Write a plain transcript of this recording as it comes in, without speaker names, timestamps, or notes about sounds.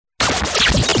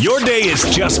Your day has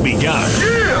just begun.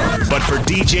 Yeah! But for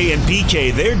DJ and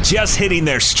PK, they're just hitting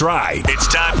their stride. It's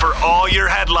time for all your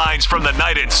headlines from the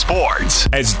night in sports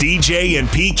as DJ and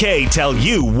PK tell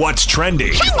you what's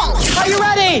trending. Are you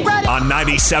ready? On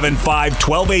 97.5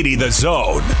 1280 The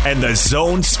Zone and The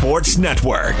Zone Sports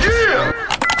Network. Yeah!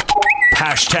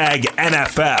 Hashtag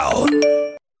NFL.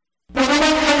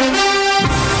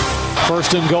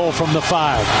 First and goal from the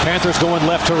 5. Panthers going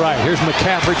left to right. Here's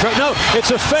McCaffrey. No,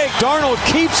 it's a fake. Darnold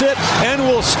keeps it and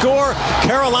will score.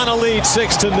 Carolina leads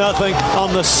 6-0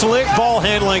 on the slick ball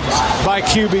handling by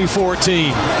QB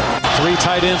 14. 3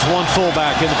 tight ends, 1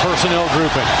 fullback in the personnel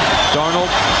grouping. Darnold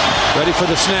ready for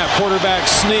the snap. Quarterback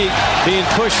sneak being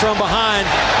pushed from behind.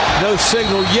 No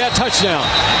signal yet. Touchdown.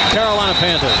 Carolina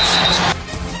Panthers.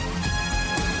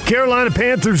 Carolina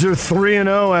Panthers are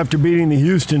 3-0 after beating the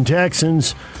Houston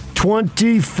Texans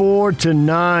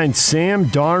 24-9. Sam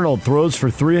Darnold throws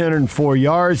for 304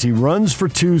 yards. He runs for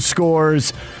 2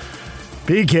 scores.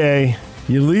 PK,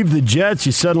 you leave the Jets,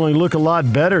 you suddenly look a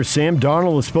lot better. Sam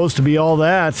Darnold is supposed to be all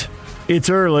that. It's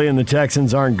early and the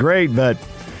Texans aren't great, but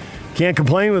can't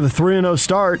complain with a 3-0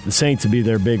 start. The Saints would be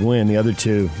their big win. The other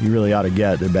two you really ought to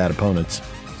get. They're bad opponents.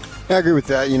 I agree with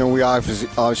that. You know, we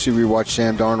obviously watched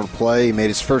Sam Darnold play. He made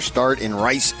his first start in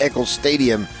Rice-Eccles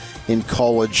Stadium in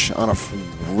college on a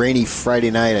rainy Friday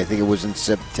night. I think it was in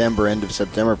September, end of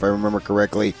September, if I remember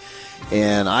correctly.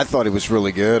 And I thought he was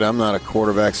really good. I'm not a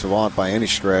quarterback savant by any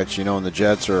stretch, you know, and the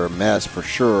Jets are a mess for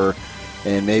sure.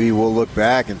 And maybe we'll look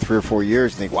back in 3 or 4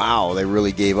 years and think, wow, they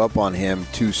really gave up on him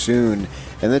too soon.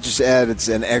 And that just adds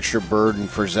an extra burden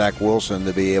for Zach Wilson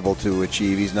to be able to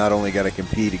achieve. He's not only got to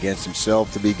compete against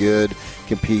himself to be good,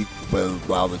 compete with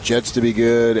the Jets to be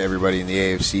good, everybody in the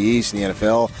AFC East, in the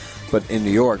NFL. But in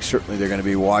New York, certainly they're going to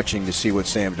be watching to see what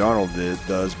Sam Darnold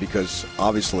does because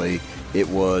obviously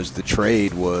the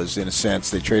trade was, in a sense,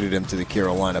 they traded him to the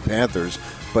Carolina Panthers,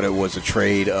 but it was a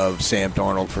trade of Sam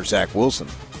Darnold for Zach Wilson.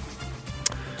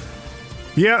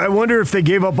 Yeah, I wonder if they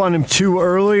gave up on him too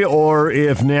early or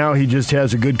if now he just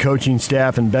has a good coaching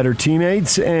staff and better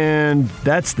teammates, and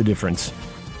that's the difference.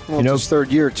 Well, it's his third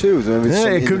year, too. So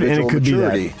it could be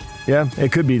that. Yeah,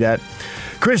 it could be that.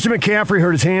 Christian McCaffrey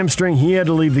hurt his hamstring. He had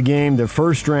to leave the game. Their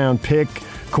first-round pick,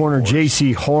 corner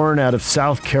J.C. Horn out of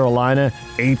South Carolina,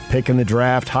 8th pick in the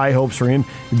draft. High hopes for him.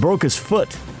 He broke his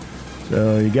foot.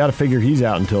 So you got to figure he's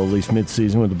out until at least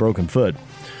midseason with a broken foot.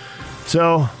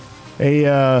 So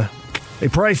a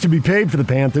price to be paid for the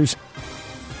Panthers.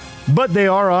 But they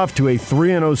are off to a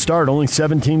 3-0 start. Only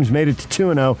 7 teams made it to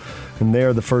 2-0, and they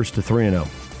are the first to 3-0.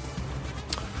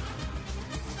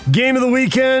 Game of the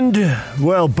weekend,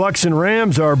 well, Bucks and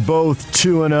Rams are both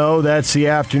 2-0. That's the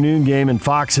afternoon game in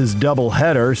Fox's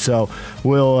doubleheader. So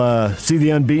we'll see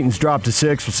the unbeatens drop to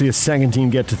 6. We'll see a second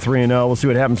team get to 3-0. We'll see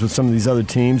what happens with some of these other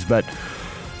teams. But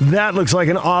that looks like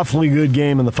an awfully good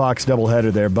game in the Fox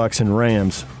doubleheader there, Bucks and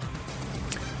Rams.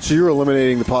 So you're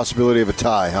eliminating the possibility of a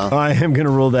tie, huh? I am going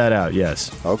to rule that out,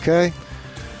 yes. Okay.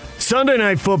 Sunday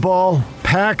Night Football,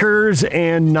 Packers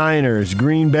and Niners.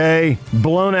 Green Bay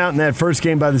blown out in that first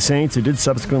game by the Saints. They did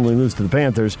subsequently lose to the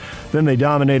Panthers. Then they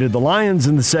dominated the Lions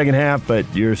in the second half, but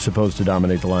you're supposed to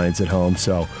dominate the Lions at home.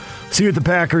 So see what the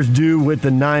Packers do with the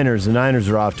Niners. The Niners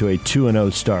are off to a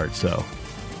 2-0 start. So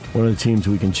one of the teams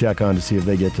we can check on to see if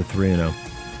they get to 3-0.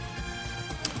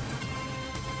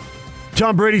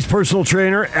 Tom Brady's personal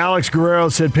trainer, Alex Guerrero,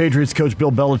 said Patriots coach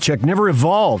Bill Belichick never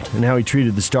evolved in how he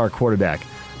treated the star quarterback,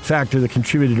 factor that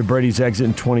contributed to Brady's exit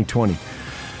in 2020.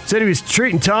 Said he was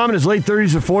treating Tom in his late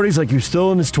 30s or 40s like he was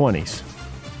still in his 20s.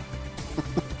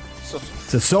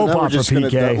 It's a soap opera,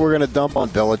 PK. We're going to dump on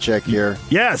Belichick here.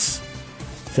 Yes.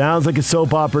 Sounds like a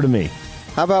soap opera to me.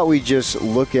 How about we just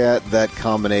look at that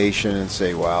combination and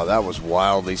say, wow, that was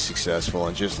wildly successful,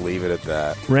 and just leave it at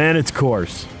that. Ran its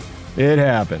course. It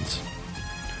happens.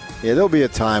 Yeah, there'll be a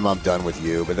time I'm done with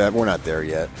you, but we're not there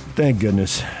yet. Thank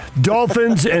goodness.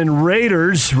 Dolphins and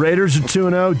Raiders. Raiders are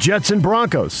 2-0. Jets and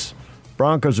Broncos.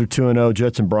 Broncos are 2-0.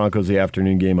 Jets and Broncos, the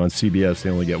afternoon game on CBS.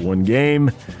 They only get one game.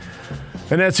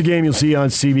 And that's a game you'll see on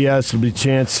CBS. It'll be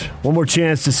one more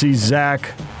chance to see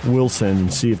Zach Wilson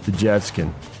and see if the Jets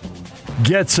can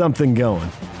get something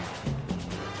going.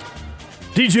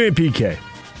 DJ and PK.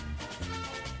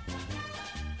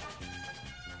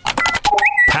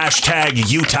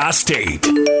 Hashtag Utah State.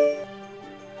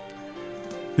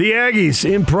 The Aggies,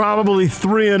 improbably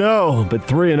 3-0, but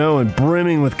 3-0 and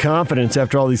brimming with confidence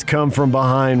after all these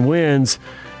come-from-behind wins.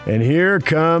 And here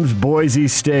comes Boise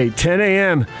State. 10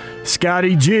 a.m.,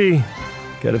 Scotty G.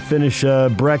 Got to finish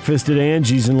breakfast at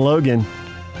Angie's in Logan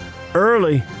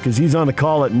early because he's on the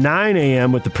call at 9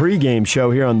 a.m. with the pregame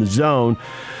show here on The Zone.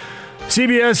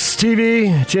 CBS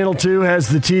TV, Channel 2 has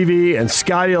the TV, and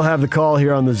Scotty will have the call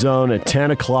here on the Zone at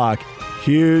 10 o'clock.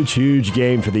 Huge, huge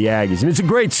game for the Aggies. And it's a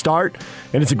great start,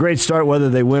 and it's a great start whether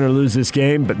they win or lose this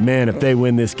game. But, man, if they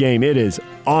win this game, it is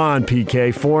on,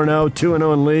 PK. 4-0,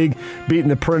 2-0 in league, beating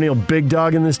the perennial big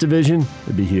dog in this division.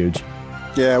 It'd be huge.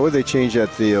 Yeah, would they change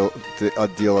that deal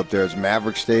up there? It's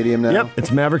Maverick Stadium now? Yep,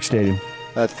 it's Maverick Stadium.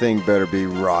 That thing better be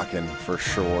rocking for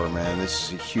sure, man.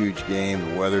 This is a huge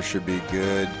game. The weather should be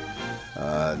good.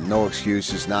 No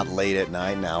excuses, not late at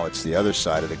night. Now it's the other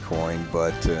side of the coin,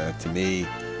 but to me,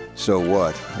 so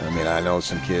what? I mean, I know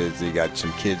some kids, you got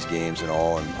some kids' games and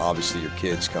all, and obviously your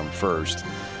kids come first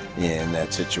in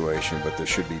that situation, but there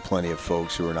should be plenty of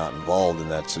folks who are not involved in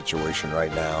that situation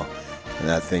right now, and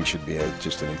that thing should be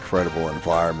just an incredible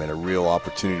environment, a real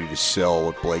opportunity to sell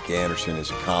what Blake Anderson is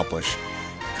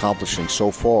accomplishing so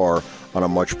far on a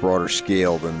much broader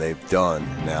scale than they've done.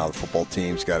 Now the football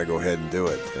team's got to go ahead and do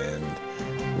it, and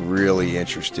really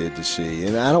interested to see.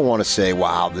 And I don't want to say,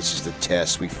 wow, this is the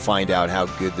test. We find out how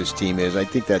good this team is. I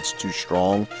think that's too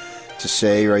strong to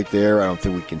say right there. I don't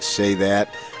think we can say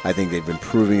that. I think they've been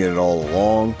proving it all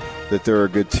along that they're a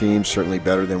good team, certainly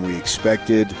better than we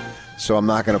expected. So I'm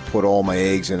not going to put all my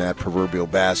eggs in that proverbial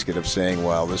basket of saying,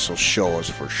 well, this will show us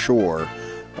for sure.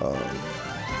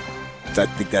 I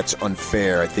think that's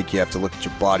unfair. I think you have to look at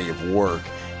your body of work.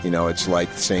 You know, it's like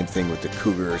the same thing with the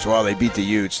Cougars. Well, they beat the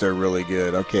Utes. They're really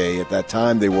good. Okay, at that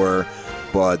time they were,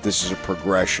 but this is a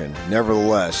progression.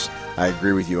 Nevertheless, I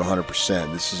agree with you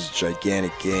 100%. This is a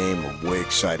gigantic game. I'm way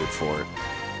excited for it.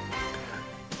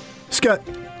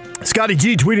 Scotty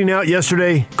G tweeting out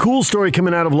yesterday, cool story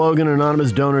coming out of Logan.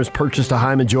 Anonymous donors purchased a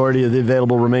high majority of the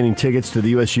available remaining tickets to the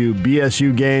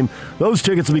USU-BSU game. Those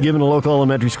tickets will be given to local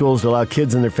elementary schools to allow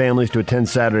kids and their families to attend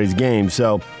Saturday's game.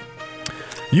 So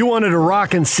you wanted a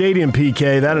rockin' stadium,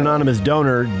 PK. That anonymous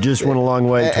donor just went a long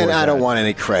way. And I don't want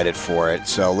any credit for it,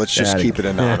 so let's just keep it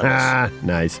anonymous.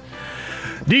 Nice.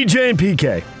 DJ and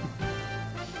PK.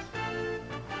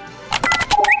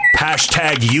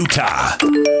 Hashtag Utah.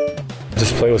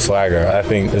 Just play with swagger. I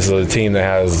think this is a team that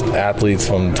has athletes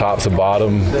from top to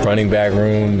bottom, running back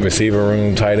room, receiver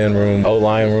room, tight end room,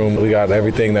 O-line room. We got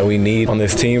everything that we need on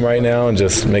this team right now, and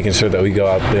just making sure that we go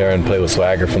out there and play with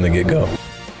swagger from the get-go.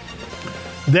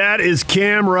 That is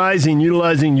Cam Rising,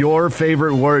 utilizing your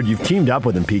favorite word. You've teamed up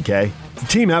with him, PK. It's a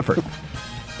team effort.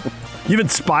 You've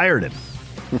inspired him.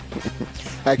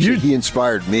 Actually, he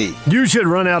inspired me. You should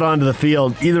run out onto the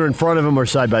field, either in front of him or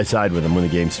side by side with him when the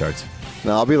game starts.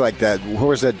 No, I'll be like that. Who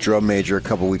was that drum major a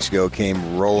couple weeks ago?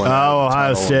 Came rolling. Oh,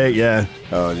 Ohio State, yeah.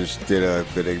 Oh, just did a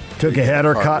bit of. Took a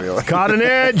header, caught an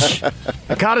edge,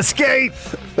 caught a skate.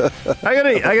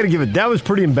 I gotta give it. That was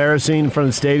pretty embarrassing in front of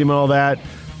the stadium and all that.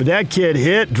 But that kid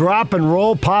hit, drop and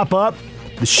roll, pop up.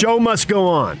 The show must go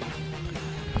on.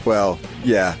 Well,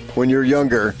 yeah. When you're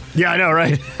younger. Yeah, I know,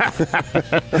 right?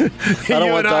 I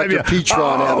don't want Dr.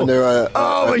 Petron having to.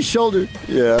 My shoulder.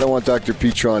 Yeah, I don't want Dr.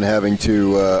 Petron having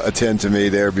to attend to me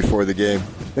there before the game.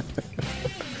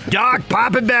 Doc,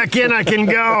 pop it back in. I can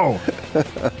go.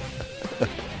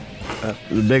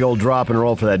 The big old drop and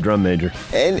roll for that drum major.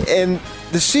 And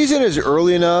the season is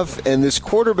early enough, and this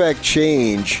quarterback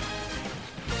change,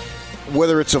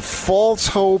 whether it's a false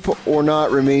hope or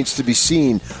not, remains to be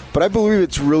seen. But I believe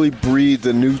it's really breathed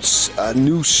a new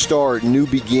start, new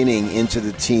beginning into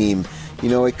the team. You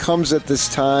know, it comes at this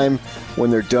time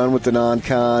when they're done with the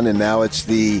non-con, and now it's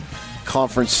the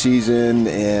conference season,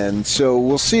 and so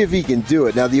we'll see if he can do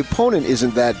it. Now, the opponent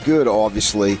isn't that good,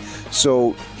 obviously,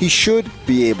 so he should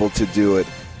be able to do it,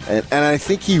 and I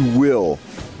think he will.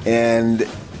 And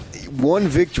one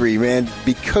victory, man,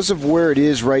 because of where it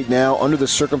is right now, under the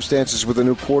circumstances with a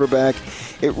new quarterback,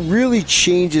 it really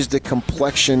changes the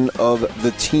complexion of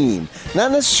the team.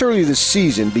 Not necessarily the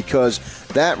season, because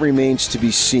that remains to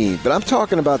be seen. But I'm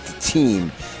talking about the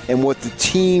team and what the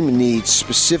team needs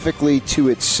specifically to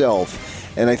itself.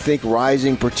 And I think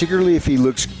Rising, particularly if he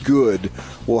looks good,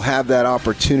 will have that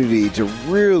opportunity to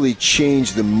really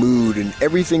change the mood and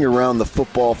everything around the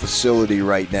football facility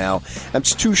right now.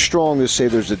 It's too strong to say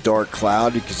there's a dark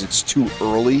cloud because it's too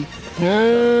early.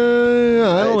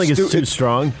 I don't think it's too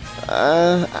strong.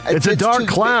 It's a dark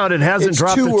cloud. It hasn't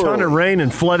dropped a ton of rain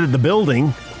and flooded the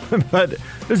building. But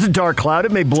there's a dark cloud.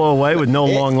 It may blow away with no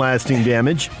long-lasting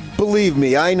damage. Believe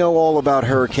me, I know all about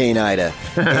Hurricane Ida.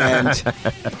 And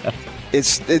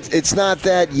it's not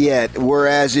that yet.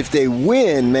 Whereas if they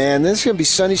win, man, there's going to be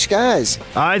sunny skies.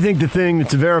 I think the thing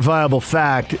that's a verifiable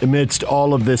fact amidst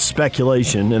all of this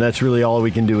speculation, and that's really all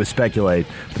we can do is speculate,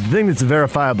 but the thing that's a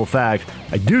verifiable fact,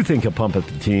 I do think he'll pump up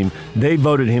the team. They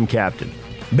voted him captain.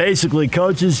 Basically,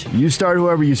 coaches, you start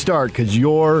whoever you start because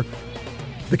you're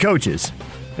the coaches,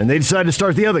 and they decided to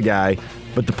start the other guy,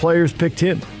 but the players picked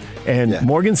him. And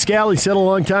Morgan Scalley said a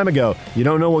long time ago, you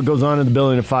don't know what goes on in the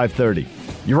building at 5:30.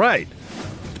 You're right.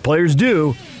 The players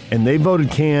do, and they voted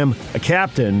Cam a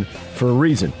captain for a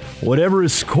reason. Whatever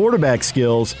his quarterback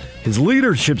skills, his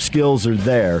leadership skills are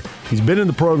there. He's been in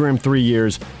the program 3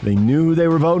 years. They knew who they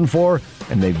were voting for,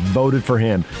 and they voted for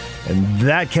him. And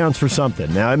that counts for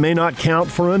something. Now, it may not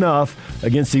count for enough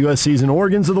against the USC's and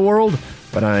Oregons of the world,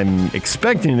 but I'm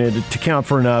expecting it to count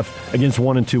for enough against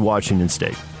 1 and 2 Washington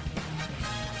State.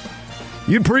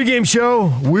 Pregame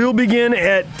show will begin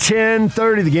at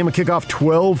 10:30. The game will kick off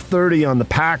 12:30 on the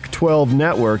Pac-12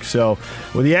 network. So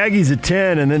with the Aggies at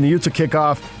 10 and then the Utes will kick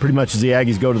off pretty much as the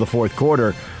Aggies go to the fourth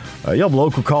quarter, you'll have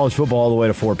local college football all the way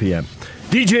to 4 p.m.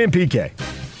 DJ and PK.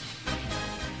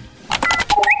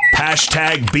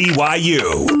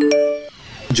 #BYU.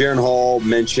 Jaron Hall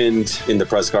mentioned in the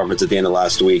press conference at the end of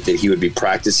last week that he would be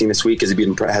practicing this week. Has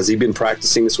he been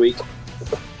practicing this week?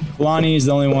 Lonnie is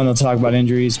the only one that'll talk about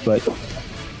injuries, but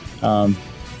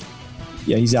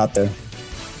he's out there.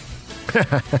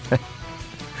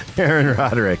 Aaron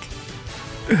Roderick.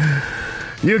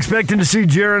 You expecting to see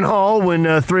Jaron Hall when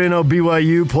 3-0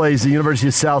 BYU plays the University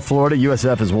of South Florida?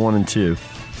 USF is 1 and 2.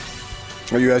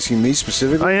 Are you asking me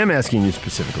specifically? I am asking you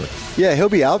specifically. Yeah, he'll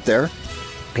be out there.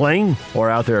 Playing or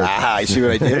out there? I see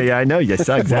what I did. Yeah, I know. Yes,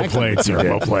 exactly. Well played, sir.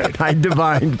 Well played. I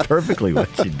divined perfectly what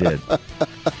you did.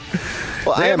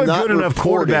 Well, they have a good enough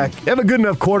quarterback. They have a good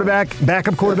enough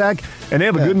backup quarterback, and they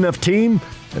have a good enough team.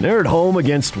 And they're at home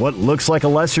against what looks like a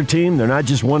lesser team. They're not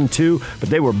just 1 and 2, but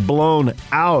they were blown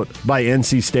out by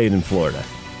NC State in Florida.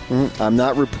 I'm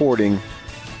not reporting,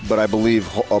 but I believe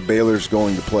Baylor's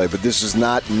going to play. But this is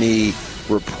not me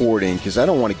reporting because I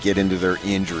don't want to get into their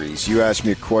injuries. You ask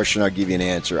me a question, I'll give you an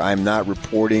answer. I'm not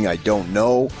reporting. I don't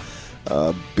know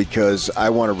because I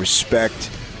want to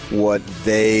respect what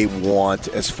they want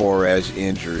as far as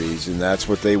injuries, and that's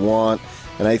what they want,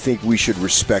 and I think we should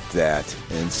respect that.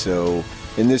 And so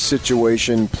in this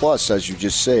situation, plus, as you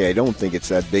just say, I don't think it's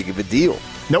that big of a deal.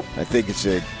 Nope. I think it's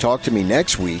talk to me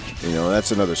next week.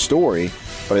 That's another story.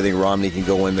 But I think Romney can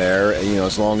go in there,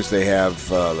 as long as they have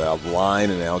the line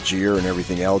and Algier and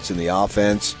everything else in the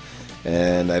offense.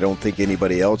 And I don't think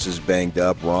anybody else is banged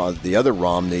up. The other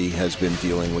Romney has been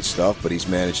dealing with stuff, but he's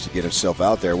managed to get himself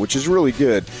out there, which is really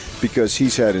good because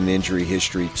he's had an injury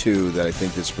history, too, that I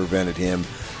think has prevented him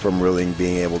from really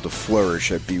being able to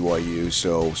flourish at BYU.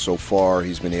 So far,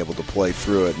 he's been able to play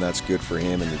through it, and that's good for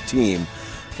him and the team.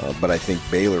 But I think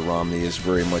Baylor Romney is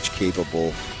very much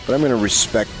capable. But I'm going to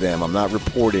respect them. I'm not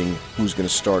reporting who's going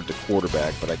to start the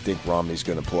quarterback, but I think Romney's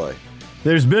going to play.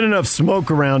 There's been enough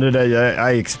smoke around it.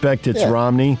 I expect it's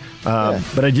Romney,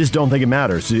 but I just don't think it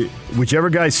matters. Whichever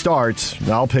guy starts,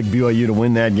 I'll pick BYU to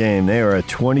win that game. They are a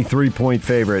 23-point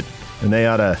favorite, and they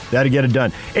ought to get it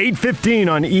done.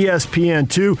 8:15 on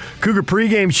ESPN2. Cougar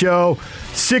pregame show,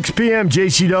 6 p.m.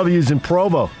 JCW's in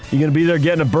Provo. You going to be there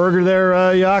getting a burger there,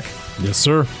 Yock? Yes,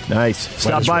 sir. Nice.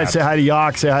 Stop by and say hi to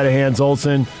Yock, say hi to Hans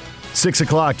Olsen. 6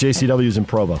 o'clock, JCW's in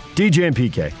Provo. DJ and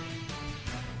PK.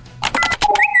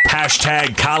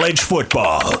 #college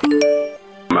football.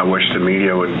 I wish the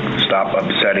media would stop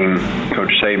upsetting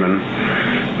Coach Saban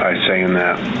by saying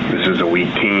that this is a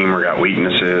weak team or got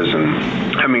weaknesses. And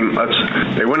I mean,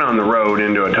 they went on the road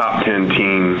into a top 10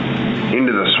 team,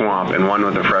 into the swamp, and won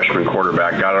with a freshman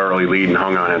quarterback, got an early lead and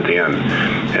hung on at the end.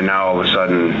 And now all of a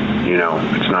sudden,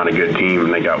 it's not a good team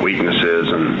and they got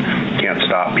weaknesses and can't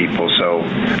stop people. So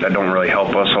that don't really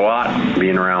help us a lot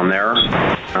being around there,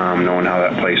 knowing how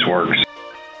that place works.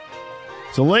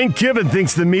 So Lane Kiffin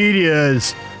thinks the media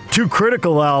is too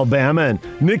critical of Alabama,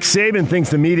 and Nick Saban thinks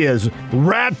the media is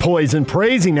rat poison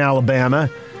praising Alabama.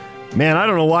 Man, I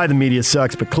don't know why the media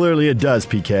sucks, but clearly it does,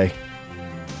 PK.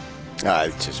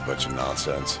 It's just a bunch of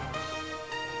nonsense.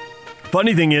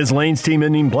 Funny thing is, Lane's team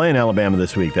isn't even playing Alabama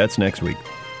this week. That's next week.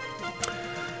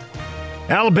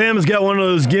 Alabama's got one of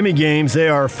those gimme games. They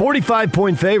are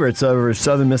 45-point favorites over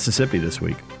Southern Mississippi this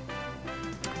week.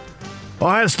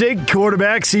 Ohio State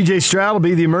quarterback C.J. Stroud will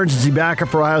be the emergency backup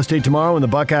for Ohio State tomorrow when the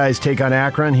Buckeyes take on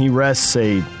Akron. He rests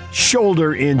a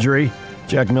shoulder injury.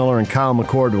 Jack Miller and Kyle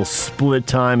McCord will split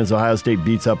time as Ohio State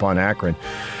beats up on Akron.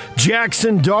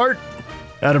 Jackson Dart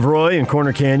out of Roy in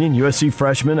Corner Canyon, USC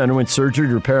freshman, underwent surgery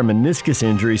to repair a meniscus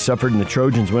injury suffered in the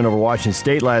Trojans' win over Washington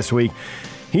State last week.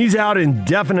 He's out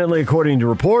indefinitely according to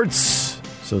reports.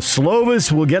 So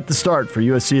Slovis will get the start for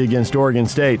USC against Oregon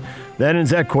State. That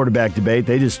ends that quarterback debate.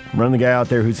 They just run the guy out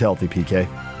there who's healthy, PK.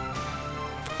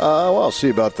 Well, I'll see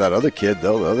about that other kid,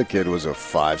 though. The other kid was a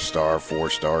 5-star,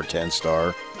 4-star,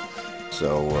 10-star.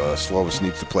 So Slovis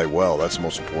needs to play well. That's the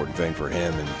most important thing for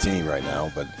him and the team right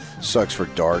now. But sucks for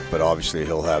Dart, but obviously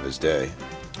he'll have his day.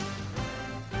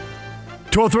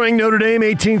 12th ranked Notre Dame,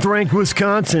 18th ranked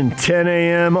Wisconsin, 10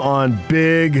 a.m. on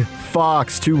Big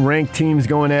Fox. Two ranked teams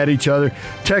going at each other.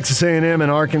 Texas A&M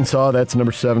and Arkansas, that's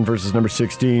number 7 versus number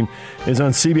 16, is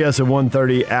on CBS at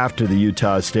 1:30 after the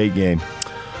Utah State game.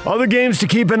 Other games to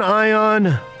keep an eye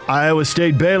on: Iowa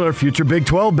State Baylor, future Big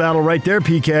 12 battle right there,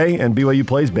 PK, and BYU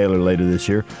plays Baylor later this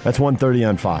year. That's 1:30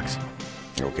 on Fox.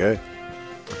 Okay.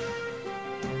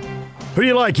 Who do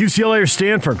you like, UCLA or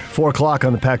Stanford? 4 o'clock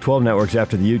on the Pac-12 networks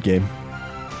after the Ute game.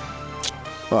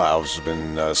 Well, I've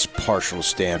been partial to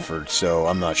Stanford, so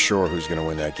I'm not sure who's going to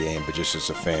win that game. But just as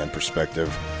a fan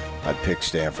perspective, I'd pick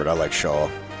Stanford. I like Shaw.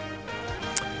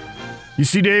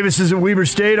 UC Davis is at Weber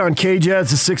State on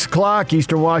KJAZ at 6 o'clock.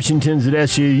 Eastern Washington's at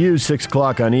SUU, 6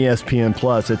 o'clock on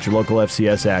ESPN+. That's your local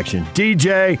FCS action.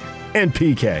 DJ and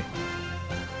PK.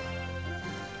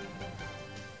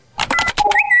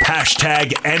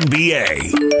 Hashtag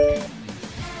NBA.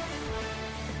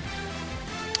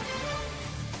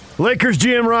 Lakers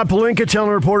GM Rob Pelinka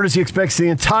telling reporters he expects the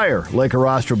entire Laker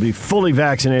roster will be fully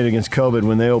vaccinated against COVID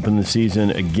when they open the season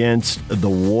against the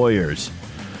Warriors.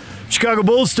 Chicago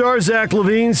Bulls star Zach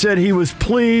LaVine said he was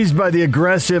pleased by the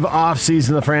aggressive offseason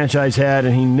the franchise had,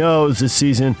 and he knows this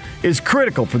season is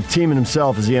critical for the team and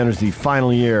himself as he enters the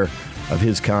final year of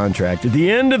his contract. At the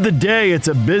end of the day, it's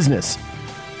a business.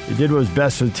 He did what was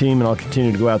best for the team, and I'll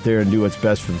continue to go out there and do what's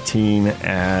best for the team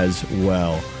as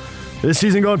well. This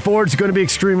season going forward is going to be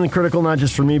extremely critical, not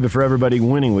just for me, but for everybody.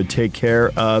 Winning would take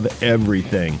care of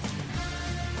everything.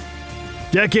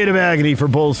 Decade of agony for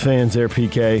Bulls fans there,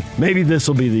 PK. Maybe this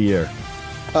will be the year.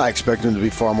 I expect them to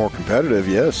be far more competitive,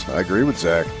 yes. I agree with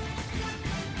Zach.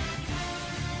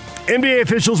 NBA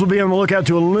officials will be on the lookout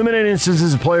to eliminate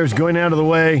instances of players going out of the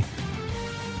way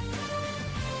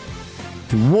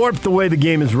to warp the way the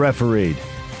game is refereed.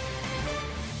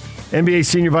 NBA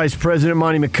Senior Vice President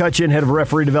Monty McCutcheon, head of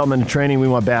referee development and training. We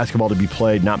want basketball to be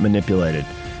played, not manipulated.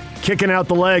 Kicking out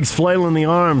the legs, flailing the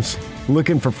arms,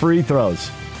 looking for free throws.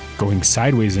 Going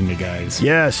sideways into guys.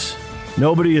 Yes.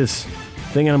 Nobody is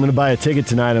thinking I'm going to buy a ticket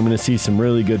tonight. I'm going to see some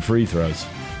really good free throws.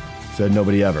 Said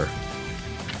nobody ever.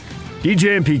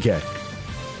 DJ and PK.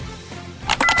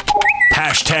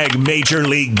 Hashtag Major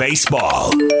League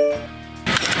Baseball.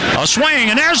 A swing,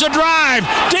 and there's a drive.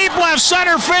 Deep left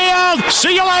center field.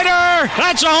 See you later.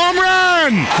 That's a home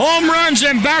run. Home runs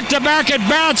and back-to-back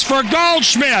at-bats for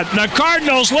Goldschmidt. The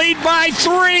Cardinals lead by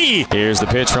 3. Here's the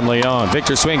pitch from Leon.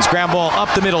 Victor swings, ground ball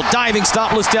up the middle. Diving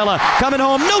stop, Lustella. Coming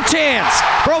home, no chance.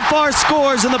 Profar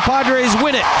scores, and the Padres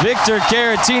win it. Victor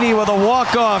Caratini with a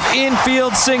walk-off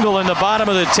infield single in the bottom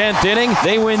of the 10th inning.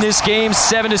 They win this game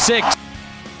 7-6.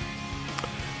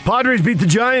 Padres beat the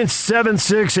Giants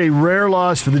 7-6, a rare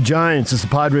loss for the Giants as the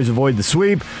Padres avoid the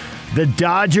sweep. The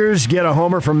Dodgers get a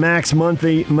homer from Max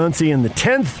Muncy in the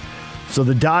 10th, so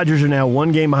the Dodgers are now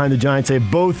 1 game behind the Giants. They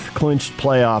both clinched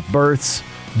playoff berths.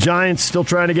 Giants still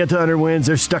trying to get to 100 wins.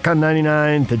 They're stuck on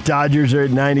 99. The Dodgers are at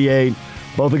 98.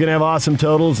 Both are going to have awesome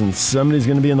totals, and somebody's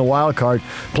going to be in the wild card.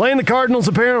 Playing the Cardinals,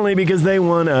 apparently, because they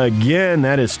won again.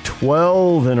 That is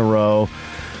 12 in a row.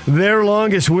 Their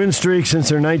longest win streak since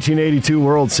their 1982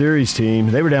 World Series team.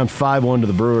 They were down 5-1 to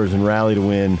the Brewers and rallied to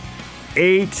win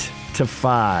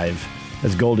 8-5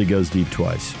 as Goldie goes deep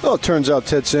twice. Well, it turns out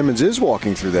Ted Simmons is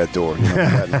walking through that door. You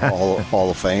know, Hall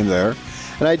of Fame there.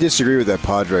 And I disagree with that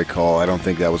Padre call. I don't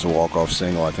think that was a walk-off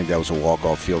single. I think that was a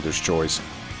walk-off fielder's choice.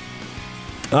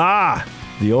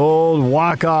 The old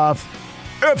walk-off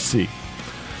FC.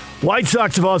 White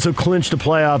Sox have also clinched a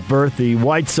playoff berth. The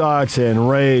White Sox and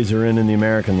Rays are in the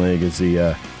American League as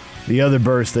the other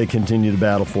berths they continue to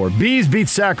battle for. Bees beat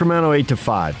Sacramento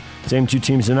 8-5. Same 2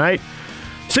 teams tonight.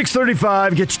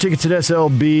 6:35. Get your tickets at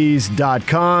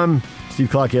slbees.com. Steve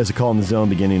Clocky has a call in the zone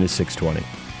beginning at 6:20.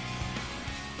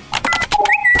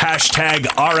 Hashtag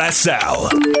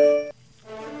RSL.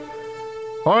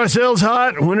 RSL's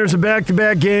hot. Winners of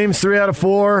back-to-back games, 3 out of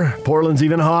 4. Portland's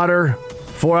even hotter.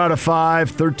 4 out of 5,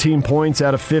 13 points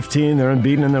out of 15. They're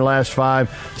unbeaten in their last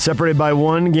 5. Separated by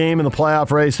 1 game in the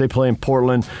playoff race. They play in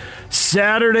Portland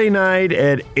Saturday night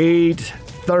at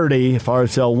 8:30. If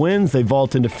RSL wins, they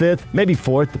vault into 5th, maybe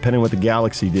 4th, depending on what the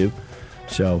Galaxy do.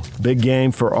 So, big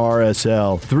game for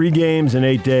RSL. 3 games in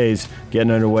 8 days getting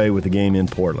underway with the game in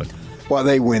Portland. Well,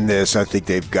 they win this. I think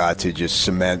they've got to just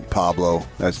cement Pablo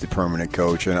as the permanent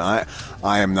coach. And I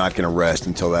am not going to rest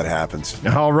until that happens.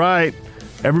 All right.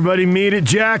 Everybody meet at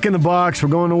Jack in the Box. We're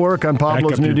going to work on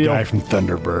Pablo's new deal. Guy from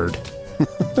Thunderbird.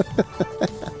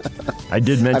 I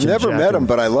did mention. I've never met him,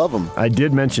 but I love him. I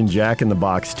did mention Jack in the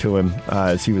Box to him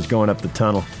as he was going up the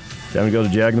tunnel. Time to go to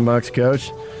Jack in the Box,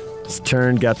 Coach. He's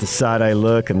turned, got the side-eye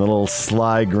look and the little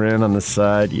sly grin on the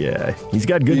side. Yeah, he's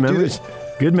got good memories.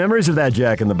 Good memories of that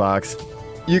Jack in the Box.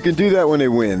 You can do that when they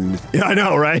win. Yeah, I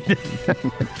know, right?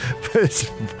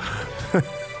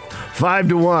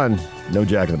 5-1. No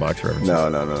Jack in the Box references. No.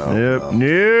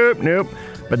 Nope.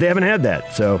 But they haven't had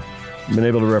that, so I've been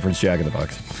able to reference Jack in the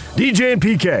Box. DJ and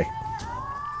PK.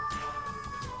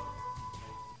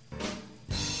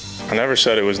 I never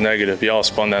said it was negative. Y'all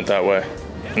spun that way.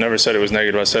 I never said it was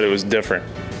negative. I said it was different.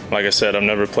 Like I said, I've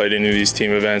never played any of these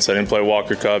team events. I didn't play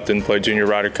Walker Cup, didn't play Junior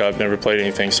Ryder Cup, never played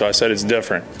anything. So I said it's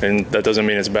different, and that doesn't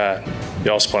mean it's bad.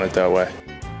 Y'all spun it that way.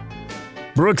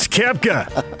 Brooks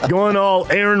Koepka going all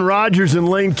Aaron Rodgers and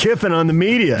Lane Kiffin on the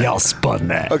media. Y'all spun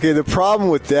that. Okay, the problem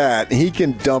with that, he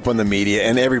can dump on the media,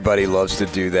 and everybody loves to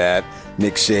do that.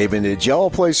 Nick Saban, did y'all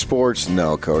play sports?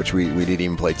 No, Coach, we didn't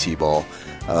even play T-ball.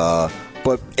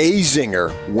 But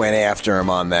Azinger went after him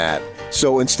on that.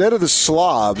 So instead of the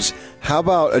slobs, how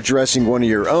about addressing one of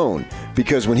your own?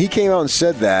 Because when he came out and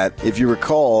said that, if you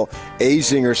recall,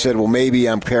 Azinger said, well, maybe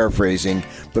I'm paraphrasing,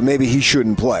 but maybe he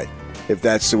shouldn't play if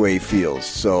that's the way he feels.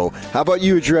 So how about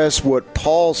you address what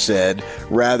Paul said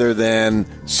rather than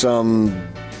some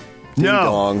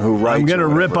ding-dong who writes? I'm going to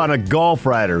rip on a golf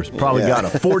writer who's probably got a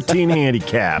 14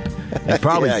 handicap and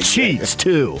probably cheats,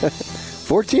 too.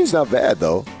 14's not bad,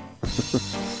 though.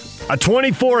 A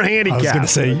 24 handicap. I was going to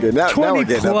say, okay, now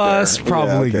 20 plus,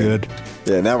 probably good.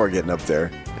 Yeah, now we're getting up there.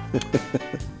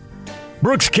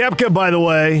 Brooks Koepka, by the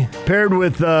way, paired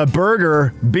with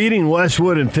Berger, beating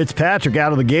Westwood and Fitzpatrick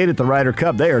out of the gate at the Ryder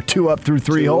Cup. They are 2 up through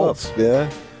 3 holes. Yeah.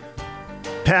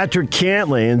 Patrick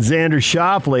Cantlay and Xander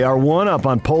Schauffele are 1 up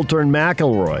on Poulter and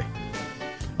McIlroy.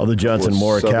 Although Johnson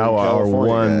Morikawa are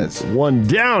 1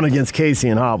 down against Casey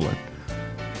and Hovland.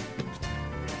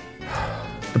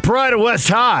 The pride of West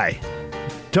High,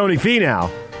 Tony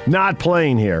Finau, not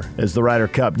playing here as the Ryder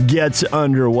Cup gets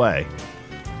underway.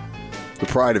 The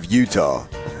pride of Utah.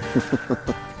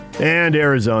 And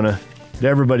Arizona.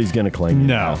 Everybody's going to claim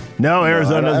No. No,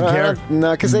 Arizona doesn't care?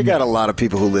 No, because they got a lot of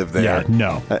people who live there. Yeah,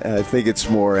 no. I think it's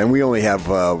more, and we only have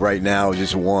right now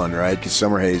just one, right? Because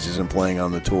Summer Hayes isn't playing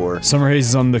on the tour. Summer Hayes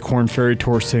is on the Korn Ferry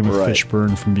Tour, same with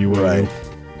Fishburne from BYU. Right.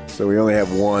 So we only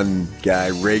have one guy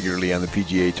regularly on the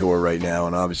PGA Tour right now,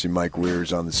 and obviously Mike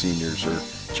Weir's on the seniors, or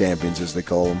champions as they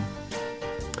call them.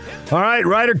 All right,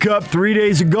 Ryder Cup, 3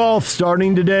 days of golf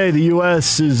starting today. The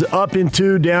U.S. is up in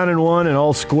 2, down in 1, and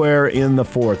all square in the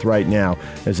 4th right now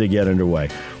as they get underway.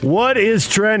 What is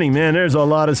trending? Man, there's a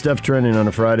lot of stuff trending on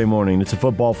a Friday morning. It's a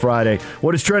football Friday.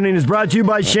 What is trending is brought to you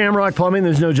by Shamrock Plumbing.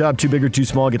 There's no job too big or too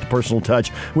small. Get the personal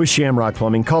touch with Shamrock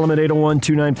Plumbing. Call them at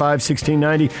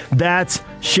 801-295-1690. That's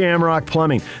Shamrock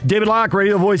Plumbing. David Locke,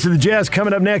 radio voice of the Jazz,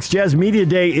 coming up next. Jazz Media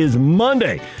Day is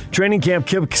Monday. Training camp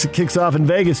kicks off in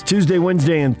Vegas Tuesday,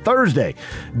 Wednesday, and Thursday.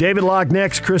 David Locke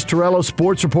next. Chris Torello,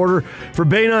 sports reporter for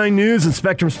Bay 9 News and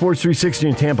Spectrum Sports 360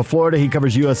 in Tampa, Florida. He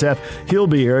covers USF. He'll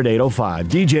be here at 8:05.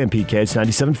 DJ and PK, it's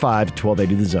 97.5,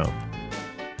 1280 The Zone.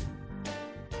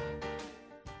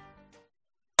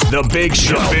 The Big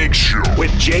Show.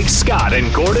 With Jake Scott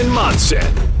and Gordon Monson.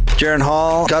 Jaron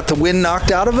Hall got the wind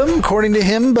knocked out of him, according to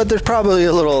him, but there's probably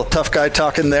a little tough guy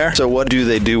talking there. So what do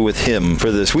they do with him for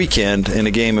this weekend in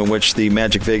a game in which the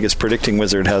Magic Vegas predicting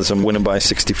wizard has him winning by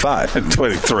 65? And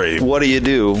 23. What do you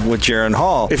do with Jaron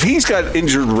Hall? If he's got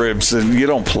injured ribs, then you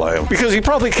don't play him because he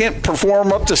probably can't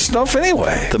perform up to snuff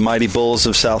anyway. The mighty Bulls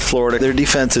of South Florida, their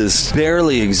defense is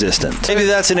barely existent. Maybe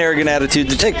that's an arrogant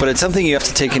attitude to take, but it's something you have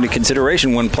to take into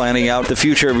consideration when planning out the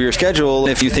future of your schedule.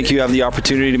 If you think you have the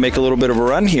opportunity to make a little bit of a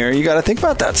run here, you got to think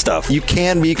about that stuff. You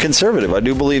can be conservative. I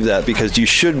do believe that because you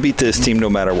should beat this team no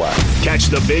matter what. Catch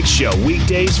the Big Show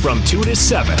weekdays from 2 to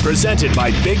 7. Presented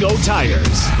by Big O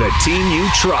Tires, the team you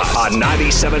trust. On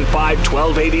 97.5,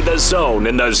 1280 The Zone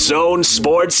and the Zone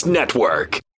Sports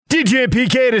Network. DJ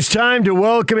PK, it is time to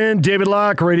welcome in David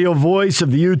Locke, radio voice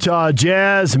of the Utah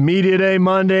Jazz. Media Day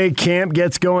Monday. Camp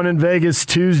gets going in Vegas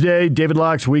Tuesday. David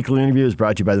Locke's weekly interview is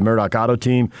brought to you by the Murdoch Auto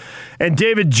Team. And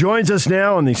David joins us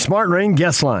now on the Smart Rain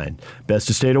guest line. Best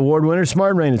of State Award winner,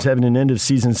 Smart Rain is having an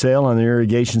end-of-season sale on the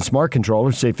irrigation smart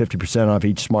controller. Save 50% off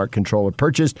each smart controller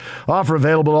purchased. Offer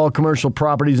available to all commercial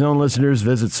property zone listeners.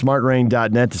 Visit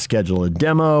smartrain.net to schedule a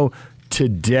demo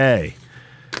today.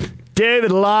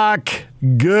 David Locke,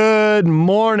 good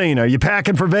morning. Are you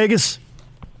packing for Vegas?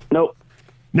 Nope.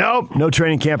 Nope. No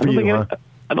training camp for you, huh?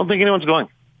 I don't think anyone's going.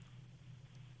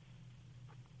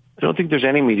 I don't think there's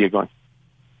any media going.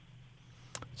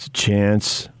 It's a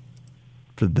chance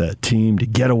for the team to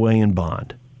get away in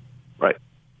Bond. Right.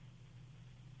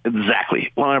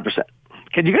 Exactly. 100%.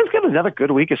 Can you guys get another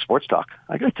good week of sports talk?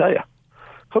 I got to tell you.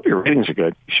 Hope your ratings are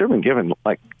good. You should have been given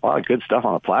like a lot of good stuff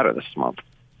on a platter this month.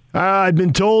 I've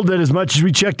been told that as much as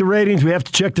we check the ratings, we have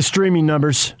to check the streaming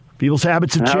numbers. People's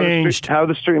habits have changed. How are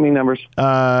the streaming numbers?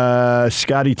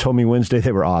 Scotty told me Wednesday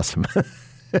they were awesome.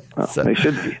 So, they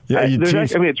should be. Yeah, it's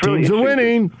really teams are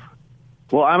winning.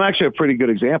 Well, I'm actually a pretty good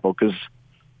example because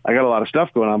I got a lot of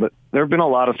stuff going on, but there have been a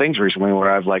lot of things recently where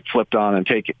I've like flipped on and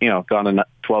gone to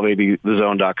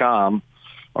 1280thezone.com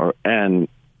and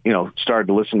started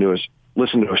to listen to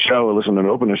a show or listen to an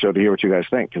opener show to hear what you guys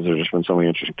think, because there's just been so many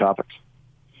interesting topics.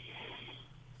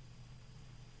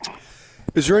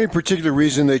 Is there any particular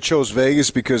reason they chose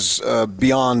Vegas? Because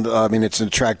beyond, it's an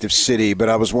attractive city, but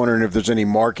I was wondering if there's any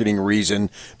marketing reason,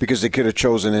 because they could have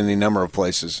chosen any number of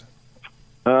places.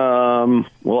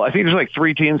 Well, I think there's like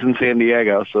 3 teams in San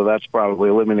Diego, so that's probably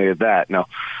eliminated that. No,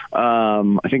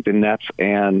 I think the Nets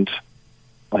and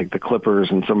like the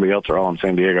Clippers and somebody else are all in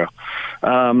San Diego.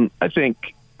 I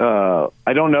think I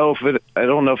don't know if it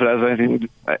has anything.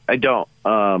 I don't.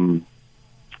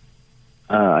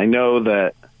 I know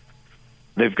that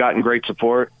they've gotten great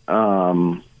support.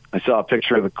 I saw a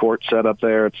picture of the court set up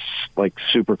there. It's like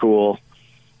super cool.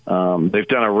 They've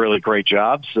done a really great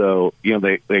job. So,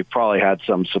 they probably had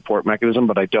some support mechanism,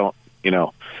 but I don't,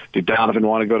 did Donovan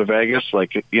want to go to Vegas?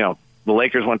 Like, the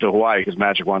Lakers went to Hawaii because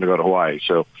Magic wanted to go to Hawaii.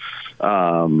 So,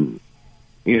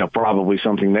 probably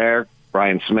something there.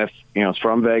 Brian Smith, is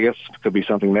from Vegas. Could be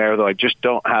something there, though I just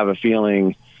don't have a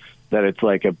feeling that it's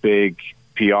like a big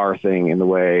PR thing in the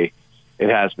way it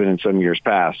has been in some years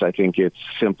past. I think it's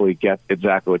simply get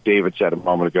exactly what David said a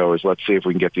moment ago, is let's see if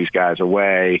we can get these guys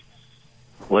away.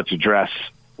 Let's address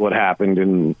what happened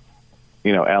in,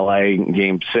 LA in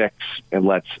Game 6, and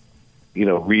let's,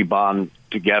 rebond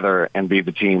together and be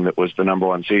the team that was the number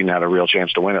 1 seed and had a real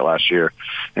chance to win it last year,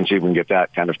 and see if we can get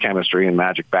that kind of chemistry and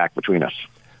magic back between us.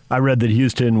 I read that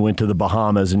Houston went to the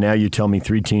Bahamas, and now you tell me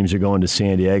 3 teams are going to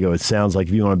San Diego. It sounds like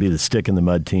if you want to be the stick in the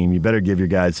mud team, you better give your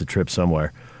guys a trip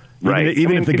somewhere. Right.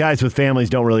 Even if the guys with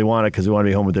families don't really want it because they want to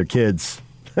be home with their kids.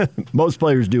 Most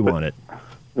players do want it.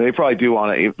 They probably do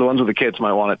want it. The ones with the kids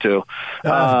might want it too.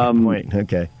 Good point.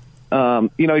 Okay.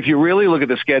 If you really look at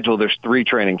the schedule, there's 3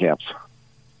 training camps.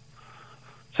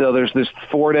 So there's this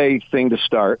 4-day thing to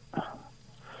start,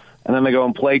 and then they go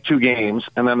and play 2 games,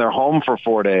 and then they're home for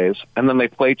 4 days, and then they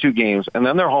play 2 games, and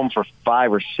then they're home for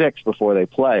 5 or 6 before they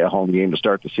play a home game to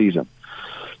start the season.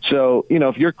 So,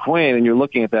 if you're Quinn and you're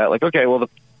looking at that, like, okay, well,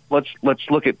 let's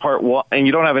look at part 1, and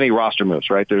you don't have any roster moves,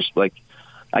 right? There's like,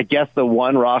 I guess the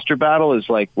one roster battle is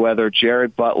like whether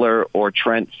Jared Butler or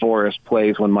Trent Forrest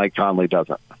plays when Mike Conley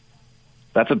doesn't.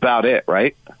 That's about it,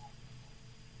 right?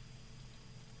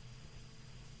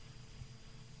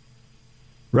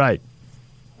 Right.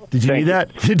 Did you need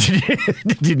that? Did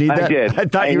you need that? I did. I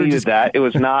thought you were needed that. It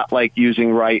was not like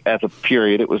using right as a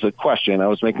period. It was a question. I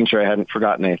was making sure I hadn't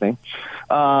forgotten anything.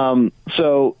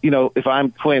 So, if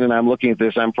I'm Quinn and I'm looking at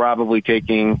this, I'm probably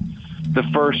taking the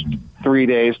first 3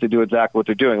 days to do exactly what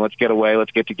they're doing. Let's get away.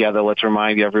 Let's get together. Let's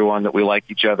remind everyone that we like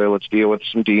each other. Let's deal with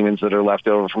some demons that are left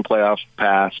over from playoffs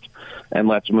past, and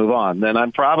let's move on. Then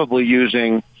I'm probably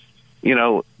using,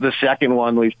 the second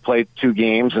one. We've played 2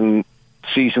 games and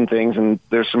see some things, and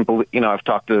there's some, I've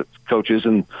talked to coaches,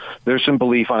 and there's some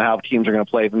belief on how teams are going to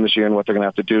play them this year and what they're going to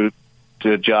have to do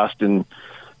to adjust, and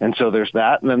so there's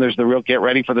that, and then there's the real get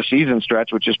ready for the season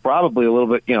stretch, which is probably a little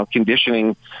bit,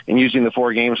 conditioning and using the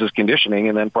 4 games as conditioning,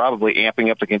 and then probably amping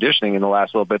up the conditioning in the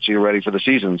last little bit so you're ready for the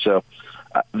season. So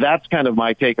that's kind of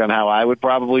my take on how I would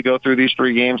probably go through these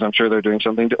 3 games. I'm sure they're doing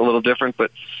something a little different, but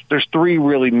there's 3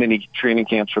 really mini training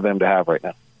camps for them to have right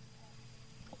now.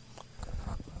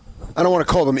 I don't want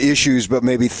to call them issues, but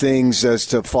maybe things as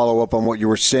to follow up on what you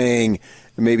were saying,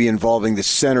 maybe involving the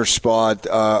center spot.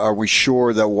 Are we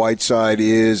sure that Whiteside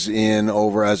is in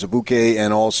over Azubuike?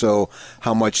 And also,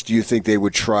 how much do you think they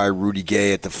would try Rudy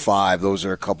Gay at the 5? Those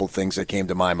are a couple things that came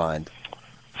to my mind.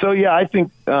 So, yeah, I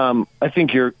think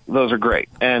those are great.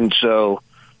 And so,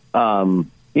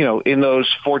 in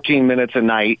those 14 minutes a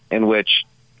night in which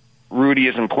Rudy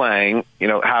isn't playing,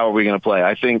 how are we going to play?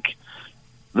 I think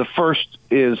the first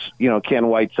is, can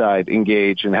Whiteside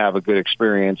engage and have a good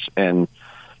experience? And,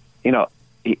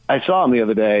 I saw him the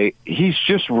other day. He's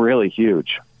just really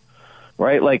huge,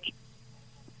 right? Like,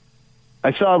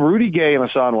 I saw Rudy Gay and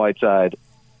Hassan Whiteside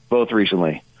both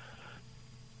recently.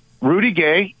 Rudy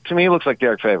Gay, to me, looks like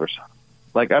Derek Favors.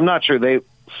 Like, I'm not sure they,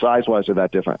 size-wise, are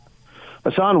that different.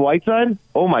 Hassan Whiteside,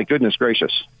 oh, my goodness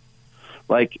gracious.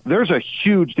 Like, there's a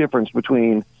huge difference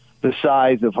between the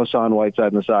size of Hassan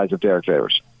Whiteside and the size of Derek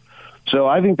Favors. So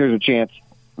I think there's a chance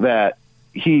that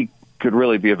he could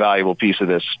really be a valuable piece of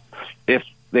this if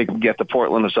they can get the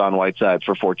Portland Hassan Whiteside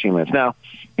for 14 minutes. Now,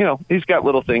 he's got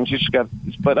little things.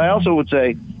 But I also would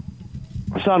say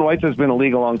Hassan Whiteside's been in the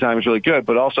league a long time. He's really good,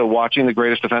 but also watching the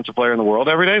greatest defensive player in the world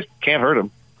every day can't hurt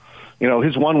him.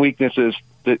 His one weakness is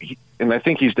that, and I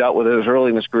think he's dealt with it as early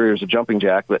in his career as a jumping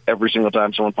jack, that every single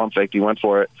time someone pump faked, he went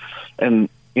for it. And,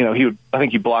 I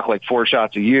think he blocked like 4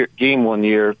 shots a game one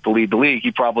year to lead the league.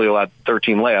 He probably allowed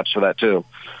 13 layups for that too.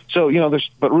 So,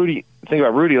 but Rudy, think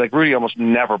about Rudy, like Rudy almost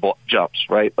never jumps,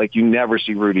 right? Like you never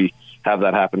see Rudy have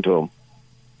that happen to him.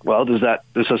 Well, does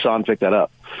Hassan pick that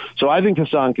up? So I think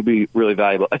Hassan could be really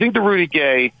valuable. I think the Rudy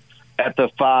Gay at the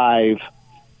 5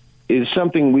 is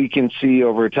something we can see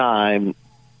over time,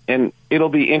 and it'll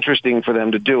be interesting for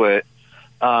them to do it.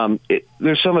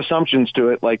 There's some assumptions to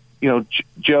it, like,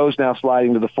 Joe's now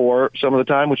sliding to the 4 some of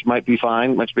the time, which might be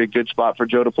fine, might be a good spot for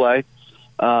Joe to play.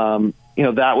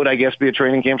 That would, I guess, be a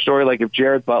training camp story. Like if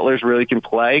Jared Butler's really can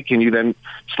play, can you then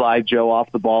slide Joe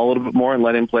off the ball a little bit more and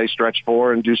let him play stretch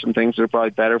 4 and do some things that are probably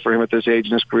better for him at this age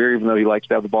in his career, even though he likes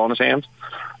to have the ball in his hands,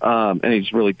 and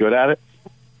he's really good at it.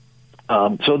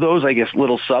 So those, I guess,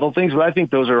 little subtle things, but I think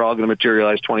those are all going to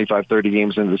materialize 25, 30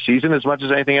 games into the season as much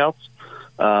as anything else.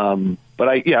 But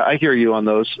I hear you on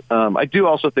those. I do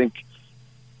also think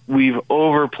we've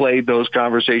overplayed those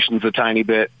conversations a tiny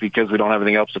bit because we don't have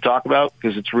anything else to talk about,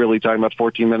 because it's really talking about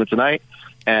 14 minutes a night,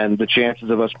 and the chances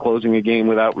of us closing a game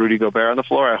without Rudy Gobert on the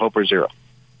floor, I hope, are 0.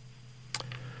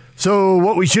 So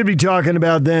what we should be talking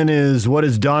about then is what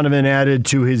has Donovan added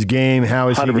to his game? How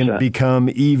is 100%. He going to become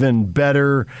even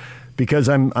better? Because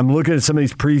I'm looking at some of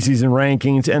these preseason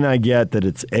rankings, and I get that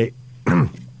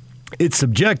it's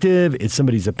subjective, it's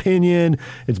somebody's opinion,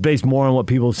 it's based more on what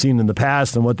people have seen in the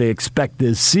past and what they expect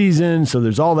this season, so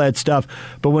there's all that stuff.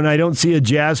 But when I don't see a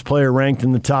Jazz player ranked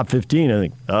in the top 15, I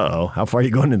think, how far are you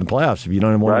going in the playoffs if you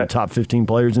don't have one of the top 15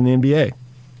 players in the NBA?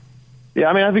 Yeah,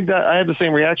 I mean, I think that I had the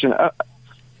same reaction. I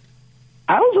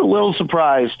was a little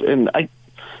surprised, and I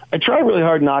try really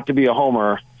hard not to be a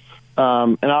homer,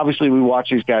 and obviously we watch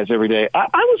these guys every day. I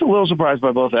was a little surprised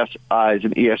by both SI's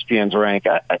and ESPN's rank.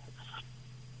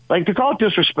 Like, to call it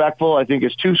disrespectful, I think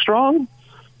is too strong,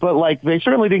 but, like, they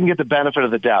certainly didn't get the benefit of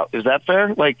the doubt. Is that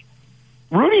fair? Like,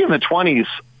 Rudy in the 20s,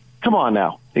 come on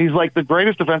now. He's, like, the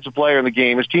greatest defensive player in the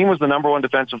game. His team was the number 1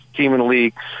 defensive team in the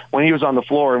league when he was on the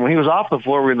floor, and when he was off the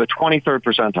floor, we were in the 23rd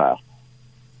percentile.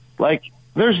 Like,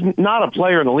 there's not a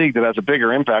player in the league that has a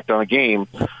bigger impact on a game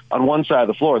on one side of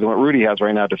the floor than what Rudy has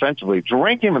right now defensively. To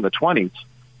rank him in the 20s,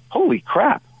 holy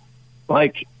crap.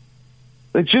 Like,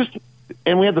 it's just...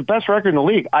 And we had the best record in the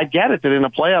league. I get it that in a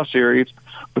playoff series,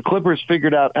 the Clippers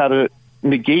figured out how to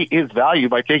negate his value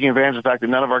by taking advantage of the fact that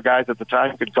none of our guys at the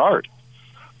time could guard.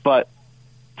 But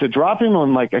to drop him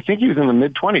on, like, I think he was in the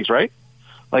mid-20s, right?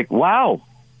 Like, wow.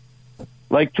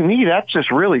 Like, to me, that's just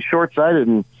really short-sighted.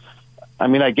 And, I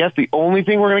mean, I guess the only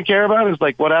thing we're going to care about is,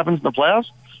 like, what happens in the playoffs.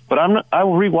 But I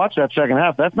will rewatch that second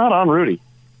half. That's not on Rudy.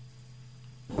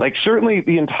 Like, certainly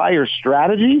the entire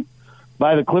strategy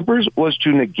by the Clippers was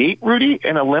to negate Rudy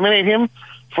and eliminate him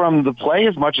from the play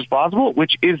as much as possible,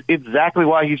 which is exactly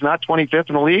why he's not 25th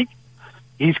in the league.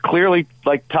 He's clearly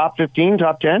like top 15,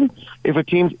 top 10. If a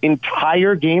team's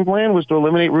entire game plan was to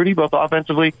eliminate Rudy, both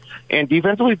offensively and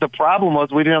defensively, the problem was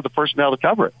we didn't have the personnel to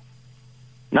cover it.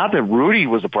 Not that Rudy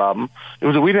was the problem. It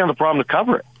was that we didn't have the problem to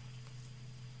cover it.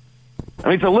 I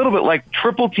mean, it's a little bit like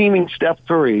triple teaming Steph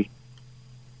Curry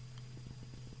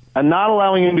and not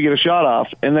allowing him to get a shot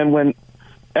off, and then when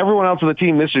everyone else on the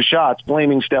team misses shots,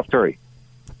 blaming Steph Curry.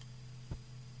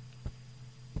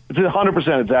 It's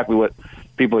 100% exactly what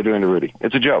people are doing to Rudy.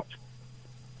 It's a joke.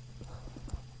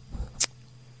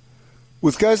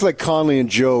 With guys like Conley and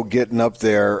Joe getting up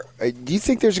there, do you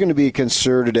think there's going to be a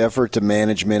concerted effort to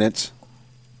manage minutes?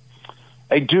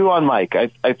 I do on Mike.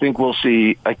 I think we'll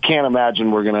see. I can't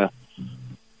imagine we're going to.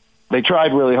 They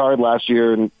tried really hard last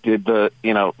year and did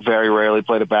very rarely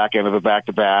played a back end of a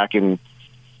back-to-back and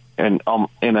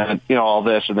all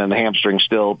this, and then the hamstring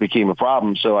still became a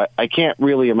problem. So I can't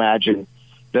really imagine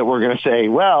that we're going to say,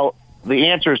 well, the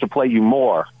answer is to play you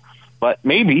more. But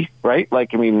maybe, right?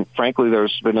 Like, I mean, frankly,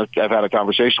 I've had a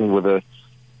conversation with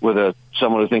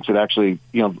someone who thinks that actually,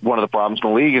 one of the problems in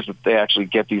the league is that they actually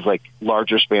get these like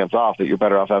larger spans off, that you're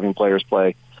better off having players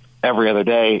play every other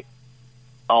day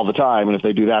all the time. And if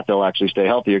they do that, they'll actually stay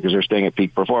healthier because they're staying at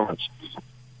peak performance.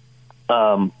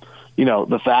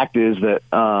 The fact is that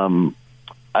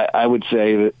I would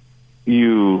say that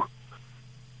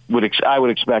I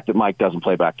would expect that Mike doesn't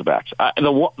play back-to-backs.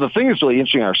 The thing that's really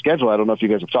interesting in our schedule, I don't know if you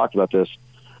guys have talked about this,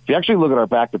 if you actually look at our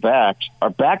back-to-backs, our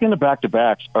back-end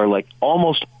back-to-backs are like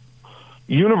almost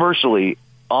universally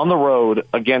on the road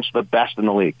against the best in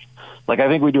the league. Like, I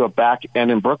think we do a back end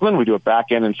in Brooklyn. We do a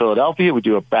back end in Philadelphia. We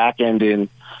do a back end in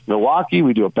Milwaukee.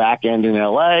 We do a back end in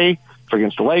L.A. for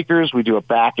against the Lakers. We do a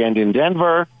back end in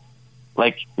Denver.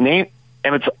 Like, and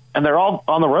they're all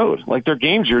on the road. Like, they're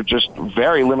games you're just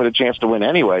very limited chance to win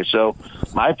anyway. So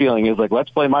my feeling is, like, let's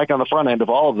play Mike on the front end of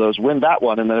all of those, win that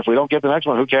one, and then if we don't get the next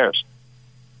one, who cares?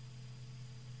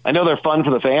 I know they're fun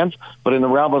for the fans, but in the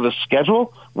realm of the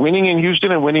schedule, winning in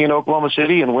Houston and winning in Oklahoma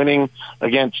City and winning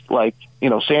against, like,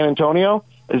 San Antonio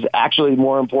is actually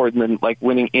more important than, like,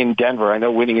 winning in Denver. I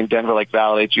know winning in Denver, like,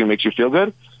 validates you and makes you feel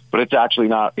good, but it's actually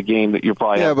not a game that you're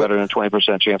probably have better than a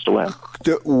 20% chance to win.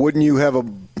 Wouldn't you have a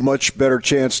much better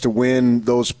chance to win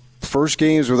those first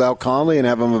games without Conley and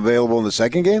have him available in the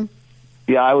second game?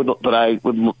 Yeah, I would, but I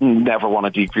would never want to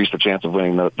decrease the chance of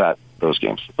winning those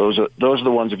games. Those are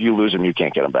the ones, if you lose them, you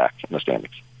can't get them back in the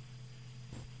standings.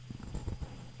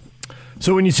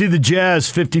 So when you see the Jazz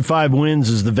 55 wins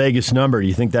is the Vegas number, do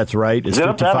you think that's right? Is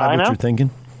 55 what you're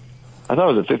thinking? I thought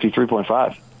it was at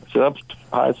 53.5. Is it up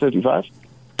high as 55?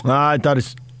 I thought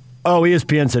it's... Oh,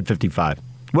 ESPN said 55.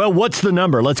 Well, what's the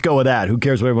number? Let's go with that. Who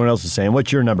cares what everyone else is saying?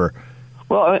 What's your number?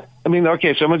 Well, I mean,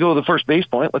 okay, so I'm going to go with the first base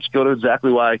point. Let's go to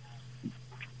exactly why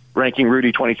ranking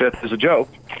Rudy 25th is a joke.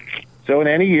 So in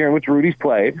any year in which Rudy's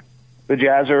played, the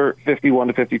Jazz are 51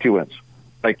 to 52 wins.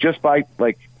 Like, just by,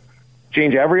 like,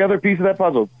 change every other piece of that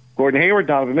puzzle. Gordon Hayward,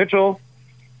 Donovan Mitchell,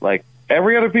 like,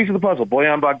 every other piece of the puzzle.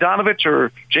 Bojan Bogdanovic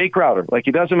or Jay Crowder. Like,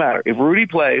 it doesn't matter. If Rudy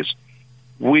plays,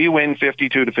 we win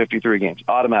 52 to 53 games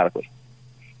automatically.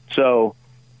 So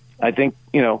I think,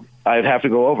 I'd have to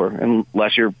go over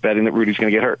unless you're betting that Rudy's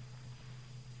going to get hurt.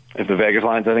 If the Vegas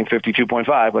line's, I think,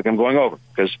 52.5, like, I'm going over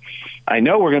because I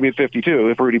know we're going to be at 52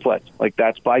 if Rudy plays. Like,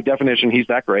 that's by definition, he's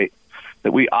that great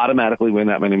that we automatically win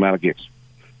that many amount of games.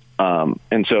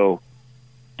 And so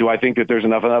do I think that there's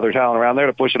enough other talent around there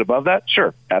to push it above that?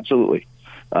 Sure, absolutely.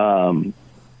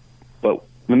 But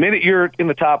the minute you're in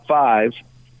the top five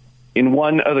in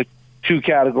one of the two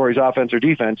categories, offense or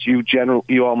defense, you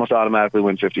almost automatically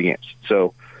win 50 games.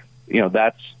 So,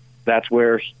 that's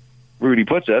where Rudy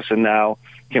puts us, and now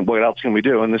what else can we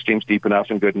do? And this team's deep enough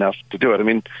and good enough to do it. I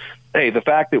mean, hey, the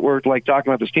fact that we're, like,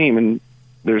 talking about this team and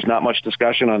there's not much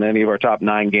discussion on any of our top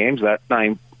 9 games, that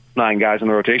nine guys in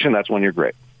the rotation, that's when you're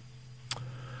great.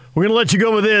 We're going to let you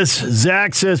go with this.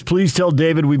 Zach says, please tell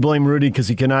David we blame Rudy because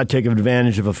he cannot take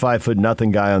advantage of a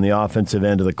 5'0" guy on the offensive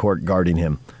end of the court guarding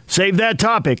him. Save that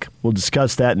topic. We'll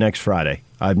discuss that next Friday.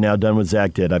 I've now done what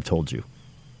Zach did. I've told you.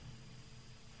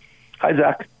 Hi,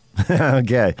 Zach.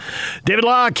 Okay. David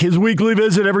Locke, his weekly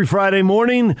visit every Friday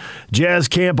morning. Jazz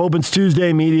Camp opens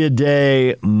Tuesday, Media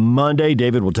Day Monday.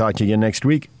 David, we'll talk to you again next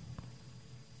week.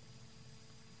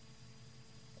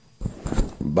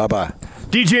 Bye-bye.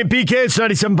 DJ and PK, it's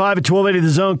 97.5 at 1280 The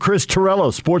Zone. Chris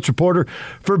Torello, sports reporter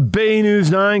for Bay News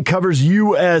 9, covers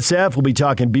USF. We'll be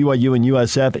talking BYU and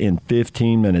USF in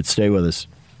 15 minutes. Stay with us.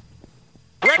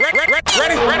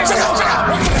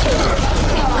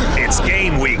 It's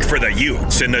game week for the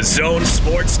Utes, and the Zone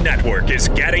Sports Network is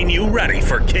getting you ready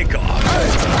for kickoff.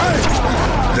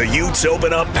 The Utes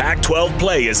open up Pac-12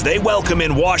 play as they welcome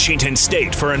in Washington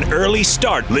State for an early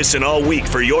start. Listen all week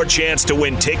for your chance to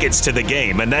win tickets to the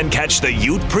game, and then catch the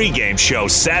Ute pregame show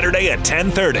Saturday at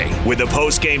 10:30 with a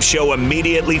postgame show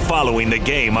immediately following the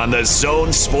game on the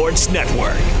Zone Sports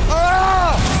Network.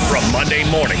 From Monday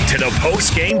morning to the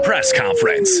postgame press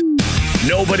conference,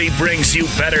 nobody brings you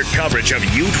better coverage of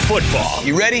Ute football.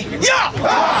 You ready? Yeah!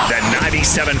 Than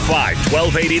 97.5,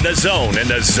 1280 The Zone and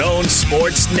the Zone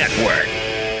Sports Network.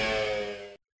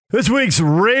 This week's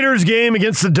Raiders game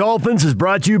against the Dolphins is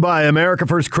brought to you by America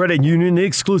First Credit Union, the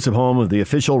exclusive home of the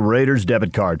official Raiders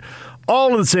debit card.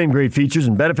 All of the same great features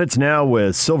and benefits now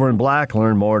with Silver and Black.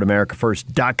 Learn more at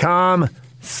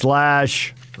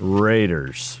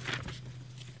americafirst.com/Raiders.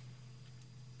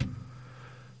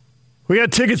 We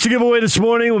got tickets to give away this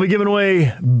morning. We'll be giving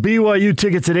away BYU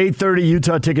tickets at 8:30,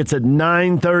 Utah tickets at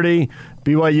 9:30,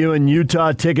 BYU and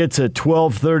Utah tickets at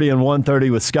 12:30 and 1:30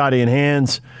 with Scotty and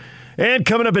Hans. And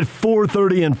coming up at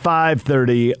 4:30 and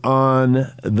 5:30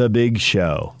 on The Big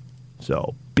Show.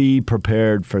 So be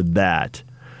prepared for that.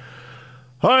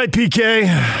 All right, PK,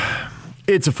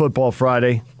 it's a football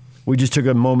Friday. We just took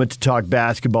a moment to talk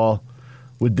basketball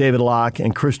with David Locke,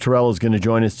 and Chris Torello is going to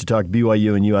join us to talk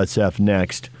BYU and USF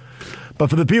next. But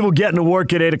for the people getting to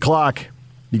work at 8 o'clock,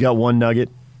 you got one nugget,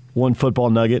 one football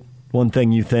nugget, one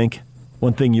thing you think,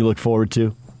 one thing you look forward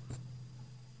to.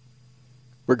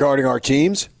 Regarding our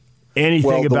teams?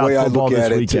 Anything about football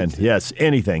this weekend. Yes,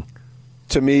 anything.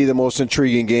 To me, the most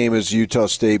intriguing game is Utah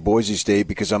State, Boise State,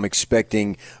 because I'm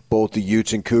expecting both the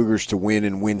Utes and Cougars to win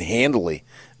and win handily.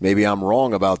 Maybe I'm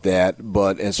wrong about that,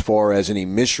 but as far as any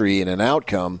mystery in an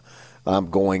outcome, I'm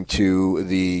going to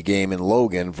the game in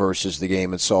Logan versus the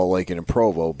game in Salt Lake and in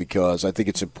Provo, because I think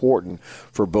it's important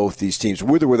for both these teams,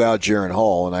 with or without Jaron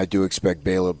Hall, and I do expect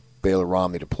Baylor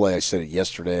Romney to play. I said it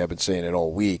yesterday. I've been saying it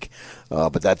all week,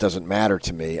 but that doesn't matter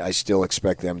to me. I still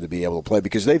expect them to be able to play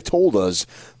because they've told us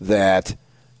that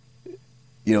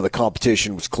the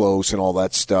competition was close and all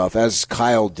that stuff, as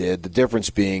Kyle did. The difference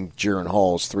being Jaron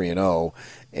Hall is 3-0,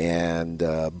 and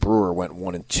Brewer went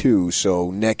 1-2.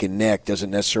 So neck and neck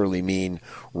doesn't necessarily mean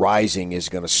Rising is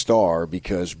going to star,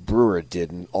 because Brewer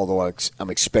didn't, although I'm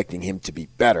expecting him to be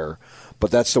better. But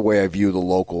that's the way I view the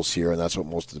locals here, and that's what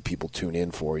most of the people tune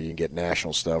in for. You can get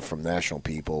national stuff from national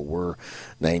people. We're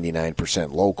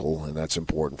 99% local, and that's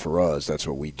important for us. That's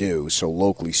what we do. So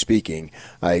locally speaking,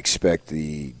 I expect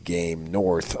the game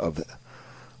north of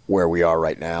where we are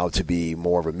right now to be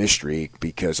more of a mystery,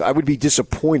 because I would be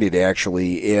disappointed,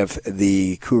 actually, if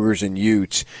the Cougars and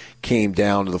Utes came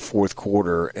down to the fourth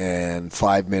quarter and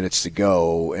 5 minutes to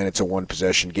go, and it's a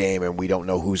one-possession game, and we don't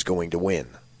know who's going to win.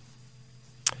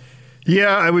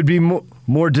 Yeah, I would be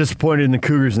more disappointed in the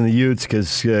Cougars and the Utes,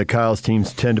 because Kyle's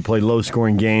teams tend to play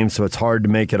low-scoring games, so it's hard to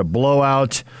make it a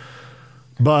blowout.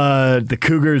 But the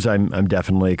Cougars, I'm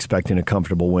definitely expecting a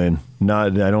comfortable win. I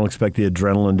don't expect the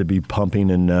adrenaline to be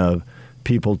pumping and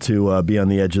people to be on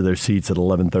the edge of their seats at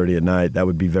 11:30 at night. That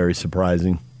would be very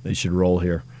surprising. They should roll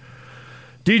here.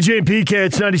 DJ and PK,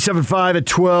 it's 97.5 at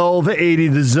 1280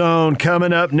 The Zone.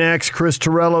 Coming up next, Chris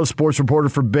Torello, sports reporter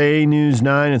for Bay News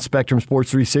 9 and Spectrum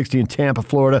Sports 360 in Tampa,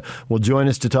 Florida, will join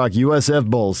us to talk USF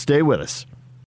Bulls. Stay with us.